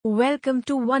Welcome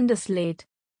to Wonderslate.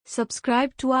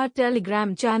 Subscribe to our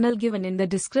Telegram channel given in the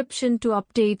description to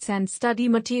updates and study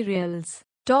materials.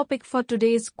 Topic for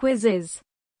today's quiz is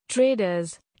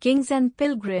Traders, Kings and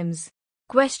Pilgrims.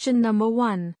 Question number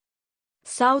 1.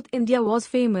 South India was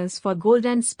famous for gold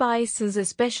and spices,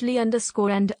 especially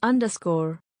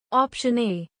 _. Option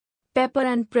A. Pepper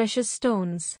and precious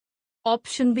stones.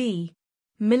 Option B.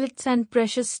 Millets and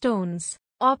precious stones.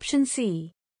 Option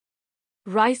C.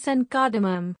 Rice and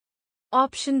cardamom.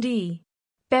 Option D.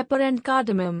 Pepper and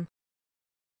cardamom.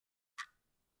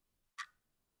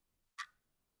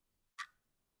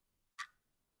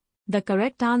 The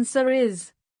correct answer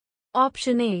is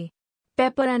Option A.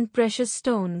 Pepper and precious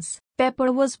stones.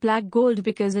 Pepper was black gold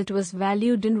because it was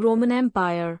valued in Roman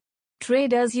Empire.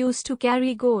 Traders used to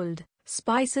carry gold,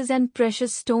 spices and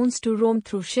precious stones to Rome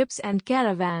through ships and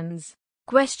caravans.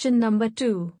 Question number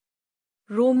 2.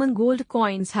 Roman gold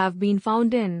coins have been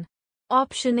found in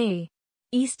Option A.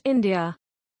 East India.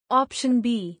 Option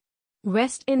B.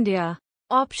 West India.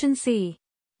 Option C.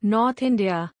 North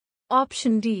India.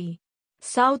 Option D.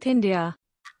 South India.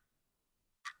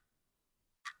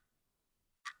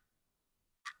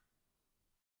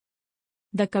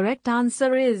 The correct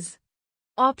answer is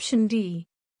Option D.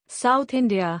 South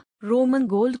India. Roman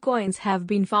gold coins have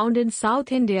been found in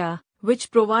South India,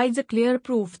 which provides a clear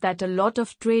proof that a lot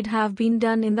of trade have been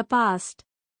done in the past.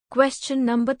 Question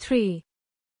number 3.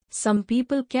 Some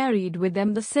people carried with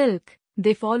them the silk.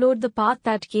 They followed the path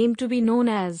that came to be known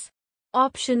as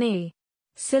Option A.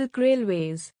 Silk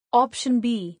Railways. Option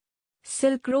B.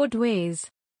 Silk Roadways.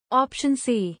 Option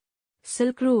C.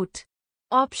 Silk Route.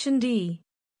 Option D.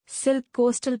 Silk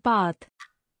Coastal Path.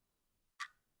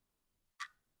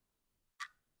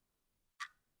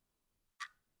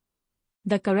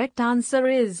 The correct answer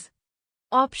is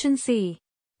Option C.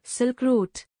 Silk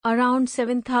Route. Around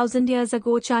 7,000 years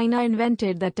ago, China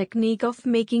invented the technique of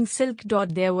making silk.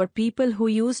 There were people who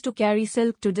used to carry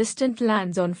silk to distant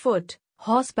lands on foot,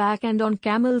 horseback and on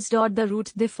camels. The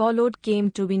route they followed came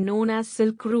to be known as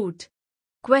Silk Route.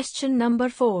 Question number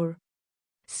 4.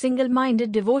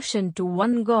 Single-minded devotion to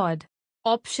one God.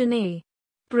 Option A.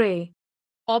 Pray.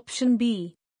 Option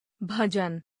B.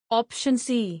 Bhajan. Option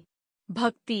C.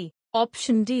 Bhakti.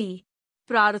 Option D.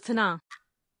 Prarthana.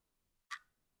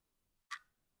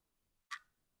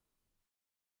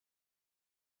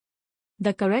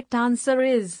 The correct answer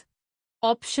is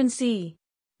Option C.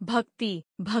 Bhakti.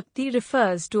 Bhakti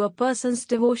refers to a person's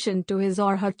devotion to his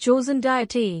or her chosen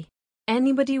deity.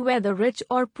 Anybody, whether rich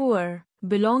or poor,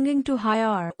 belonging to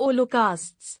higher or low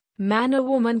castes, man or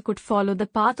woman, could follow the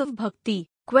path of bhakti.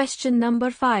 Question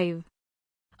number 5.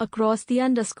 Across the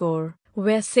 _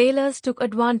 where sailors took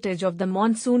advantage of the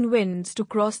monsoon winds to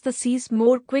cross the seas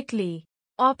more quickly.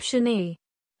 Option A.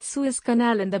 Suez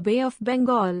Canal in the Bay of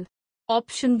Bengal.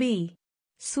 Option B.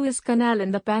 Suez Canal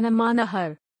in the Panama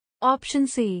Nahar. Option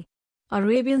C.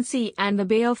 Arabian Sea and the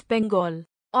Bay of Bengal.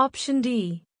 Option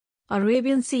D.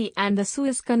 Arabian Sea and the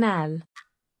Suez Canal.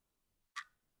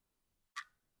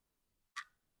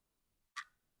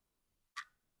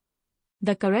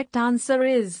 The correct answer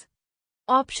is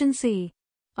Option C.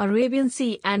 Arabian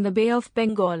Sea and the Bay of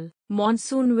Bengal.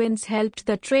 Monsoon winds helped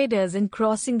the traders in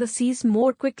crossing the seas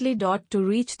more quickly. To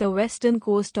reach the western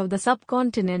coast of the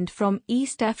subcontinent from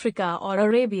East Africa or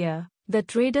Arabia, the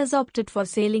traders opted for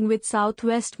sailing with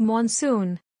southwest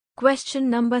monsoon. Question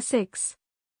number 6.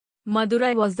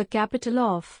 Madurai was the capital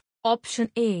of Option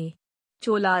A.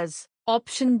 Cholas.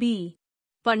 Option B.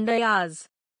 Pandyas.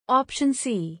 Option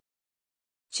C.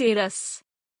 Cheras.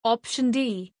 Option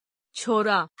D.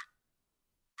 Chora.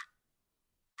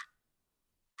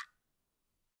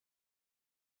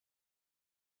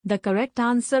 The correct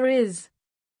answer is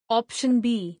Option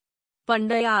B.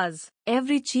 Pandyas.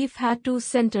 Every chief had two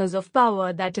centers of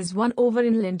power, that is, one over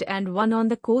inland and one on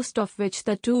the coast, of which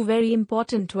the two very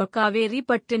important were Kaveri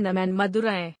Pattinam and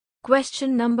Madurai.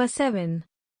 Question number 7.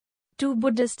 Two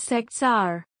Buddhist sects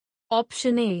are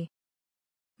Option A.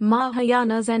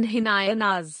 Mahayanas and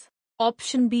Hinayanas.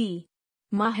 Option B.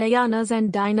 Mahayanas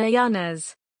and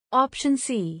Dinayanas. Option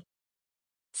C.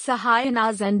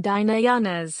 Sahayanas and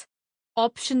Dinayanas.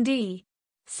 Option D.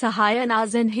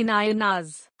 Sahayanas and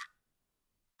Hinayanas.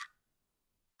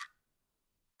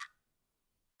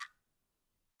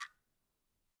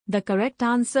 The correct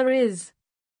answer is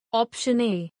Option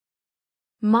A.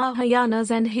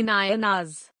 Mahayanas and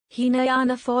Hinayanas.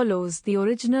 Hinayana follows the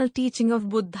original teaching of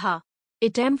Buddha.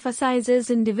 It emphasizes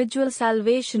individual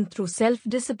salvation through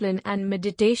self-discipline and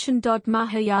meditation.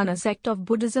 Mahayana sect of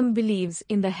Buddhism believes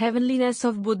in the heavenliness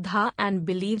of Buddha and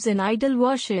believes in idol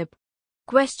worship.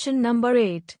 Question number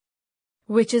 8.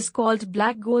 Which is called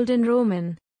black gold in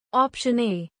Roman Option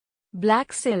A.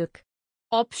 Black silk.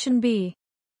 Option B.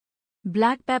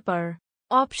 Black pepper.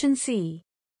 Option C.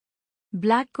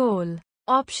 Black coal.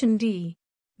 Option D.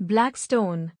 Black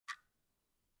stone.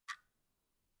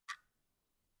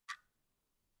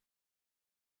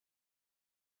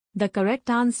 The correct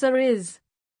answer is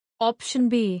option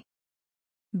B.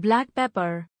 Black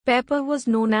pepper. Pepper was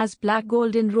known as black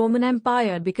gold in Roman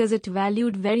Empire because it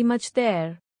valued very much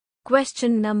there.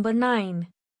 Question number 9.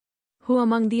 Who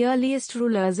among the earliest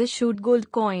rulers issued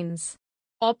gold coins?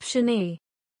 Option A.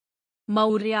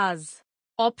 Mauryas.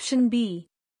 Option B.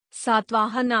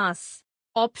 Satavahanas.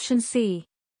 Option C.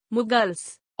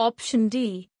 Mughals. Option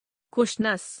D.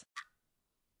 Kushanas.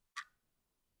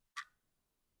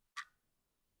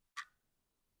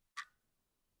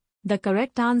 The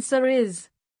correct answer is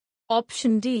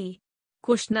option D.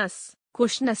 Kushanas.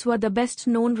 Kushanas were the best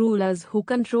known rulers who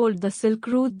controlled the Silk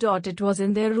Route. It was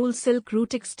in their rule Silk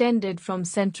Route extended from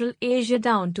Central Asia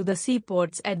down to the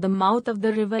seaports at the mouth of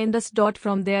the river Indus.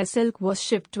 From there silk was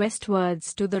shipped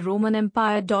westwards to the Roman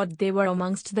Empire. They were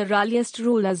amongst the earliest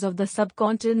rulers of the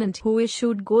subcontinent who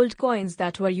issued gold coins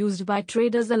that were used by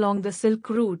traders along the Silk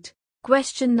Route.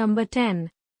 Question number 10.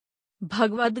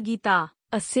 Bhagavad Gita,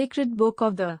 a sacred book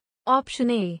of the option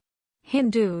A.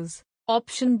 Hindus.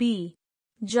 Option B.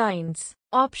 Jains.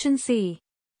 Option C.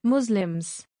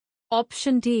 Muslims.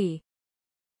 Option D.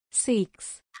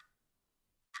 Sikhs.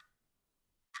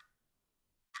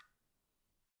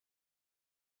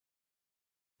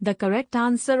 The correct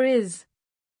answer is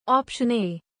option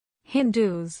A.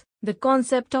 Hindus. The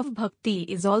concept of bhakti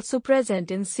is also present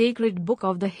in sacred book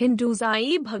of the Hindus,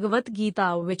 i.e. Bhagavad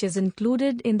Gita, which is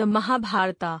included in the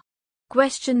Mahabharata.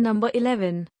 Question number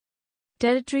 11.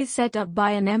 Territory set up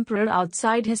by an emperor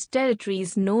outside his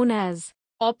territories known as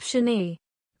option A.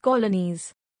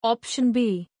 Colonies. Option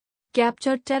B.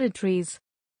 Captured territories.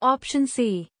 Option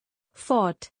C.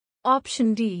 Fort.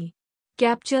 Option D.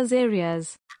 Captures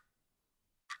areas.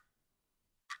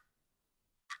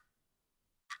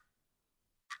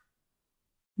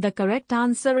 The correct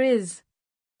answer is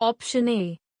option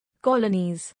A.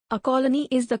 Colonies. A colony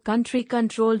is the country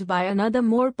controlled by another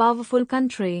more powerful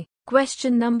country.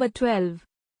 Question number 12.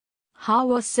 How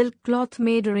was silk cloth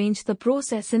made? Arrange the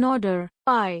process in order.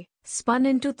 I. Spun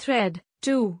into thread.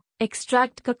 2.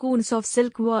 Extract cocoons of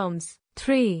silkworms.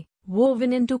 3.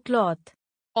 Woven into cloth.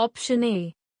 Option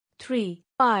A. 3.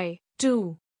 I.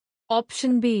 2.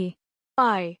 Option B.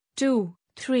 I. 2.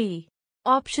 3.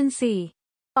 Option C.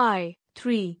 I.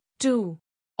 3. 2.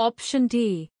 Option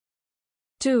D.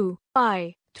 2.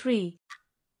 I. 3.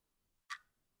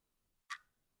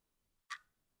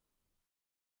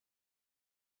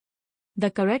 The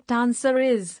correct answer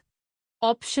is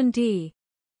option D.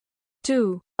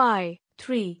 2. I.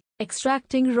 3.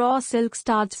 Extracting raw silk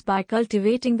starts by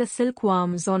cultivating the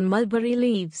silkworms on mulberry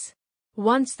leaves.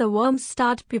 Once the worms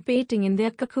start pupating in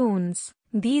their cocoons,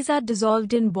 these are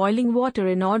dissolved in boiling water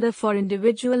in order for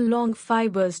individual long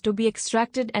fibers to be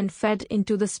extracted and fed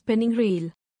into the spinning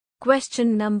reel.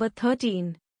 Question number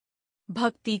 13.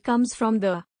 Bhakti comes from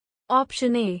the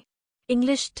option A.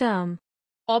 English term.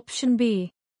 Option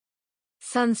B.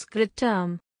 Sanskrit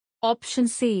term. Option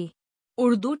C.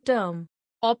 Urdu term.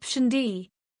 Option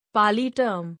D. Pali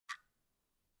term.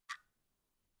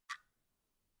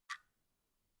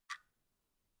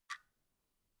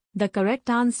 The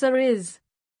correct answer is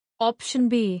option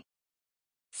B.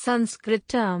 Sanskrit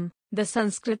term. The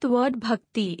Sanskrit word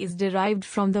bhakti is derived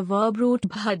from the verb root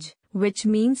bhaj, which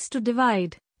means to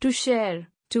divide, to share,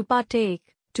 to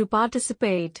partake, to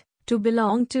participate, to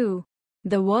belong to.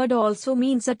 The word also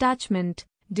means attachment,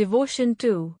 devotion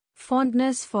to,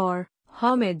 fondness for,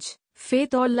 homage,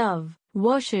 faith or love,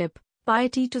 worship,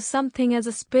 piety to something as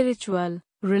a spiritual,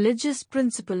 religious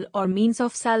principle or means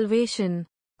of salvation.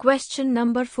 Question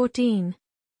number 14.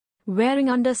 Wearing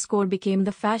underscore became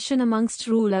the fashion amongst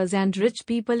rulers and rich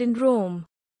people in Rome.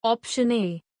 Option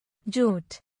A.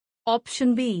 Jute.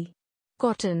 Option B.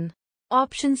 Cotton.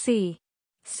 Option C.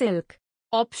 Silk.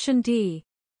 Option D.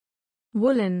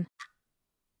 Woolen.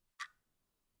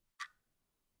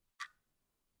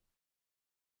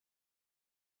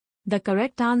 The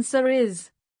correct answer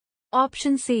is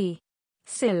option C.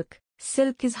 Silk.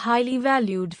 Silk is highly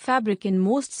valued fabric in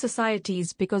most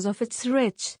societies because of its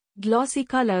rich, glossy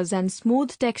colors and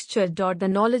smooth texture. The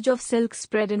knowledge of silk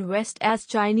spread in West as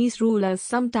Chinese rulers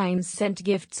sometimes sent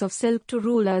gifts of silk to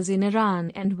rulers in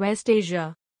Iran and West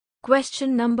Asia.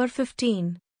 Question number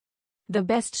 15. The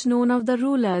best known of the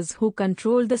rulers who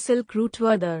controlled the Silk Route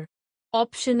were the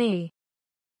option A.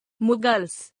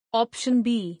 Mughals. Option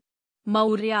B.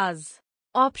 Mauryas.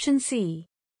 Option C.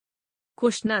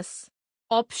 Kushanas.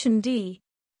 Option D.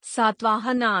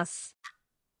 Satvahanas.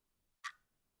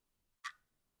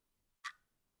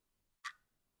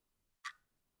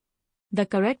 The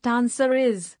correct answer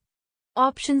is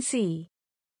option C,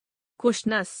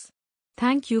 Kushnus.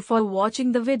 Thank you for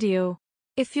watching the video.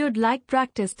 If you'd like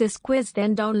practice this quiz,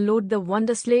 then download the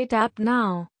Wonderslate app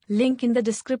now. Link in the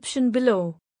description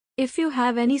below. If you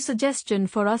have any suggestion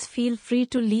for us, feel free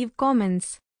to leave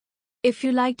comments. If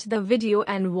you liked the video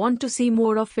and want to see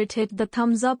more of it, hit the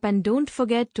thumbs up and don't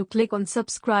forget to click on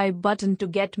subscribe button to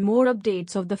get more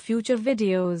updates of the future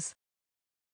videos.